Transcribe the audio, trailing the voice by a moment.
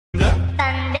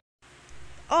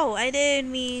Oh, I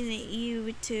didn't mean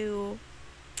you to.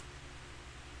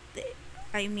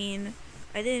 I mean,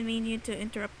 I didn't mean you to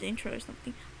interrupt the intro or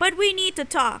something. But we need to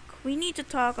talk. We need to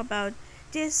talk about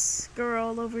this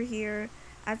girl over here.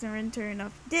 As a return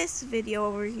of this video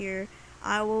over here,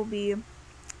 I will be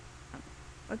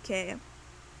okay.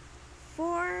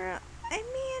 I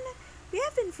mean, we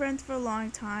have been friends for a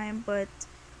long time, but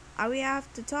we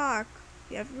have to talk.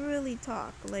 We have to really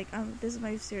talk. Like, this is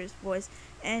my serious voice,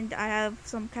 and I have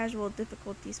some casual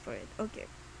difficulties for it. Okay.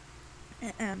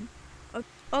 Um.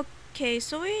 Okay.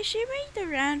 So she made the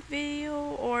rant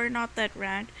video, or not that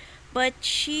rant, but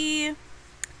she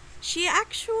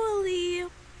actually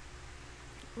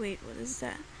wait. What is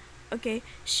that? Okay.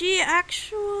 She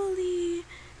actually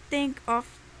think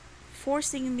of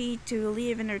forcing me to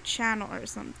leave in her channel or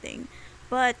something.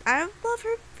 But I love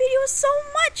her videos so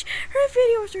much. Her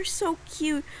videos are so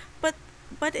cute.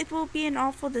 But it will be an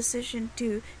awful decision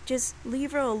to just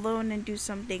leave her alone and do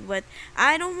something. But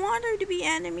I don't want her to be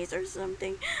enemies or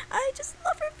something. I just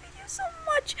love her videos so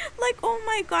much. Like, oh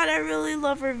my god, I really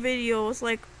love her videos.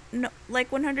 Like, no, like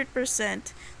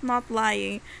 100%, not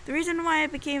lying. The reason why I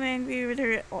became angry with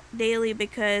her daily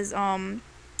because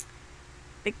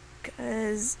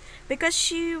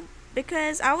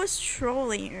because I was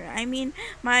trolling her. I mean,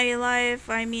 my life.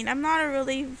 I mean, I'm not a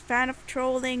really fan of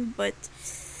trolling, but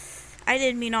I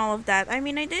didn't mean all of that. I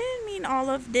mean, I didn't mean all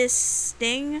of this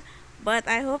thing, but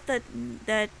I hope that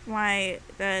that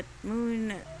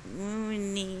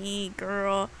Moony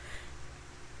girl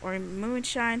or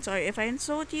Moonshine. Sorry if I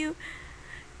insult you.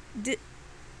 D-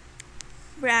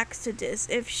 reacts to this.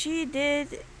 If she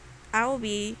did, I will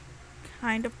be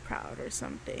kind of proud or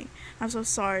something. I'm so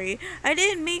sorry. I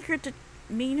didn't make her to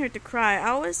mean her to cry.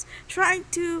 I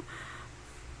tried to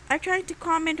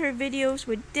comment her videos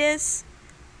with this,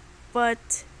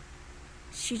 but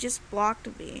she just blocked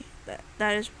me.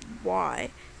 That is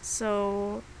why.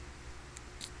 So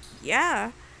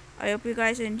yeah. I hope you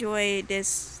guys enjoy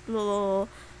this little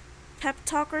pep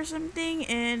talk or something,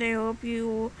 and I hope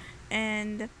you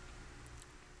and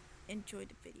enjoy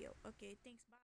the video. Okay, thanks.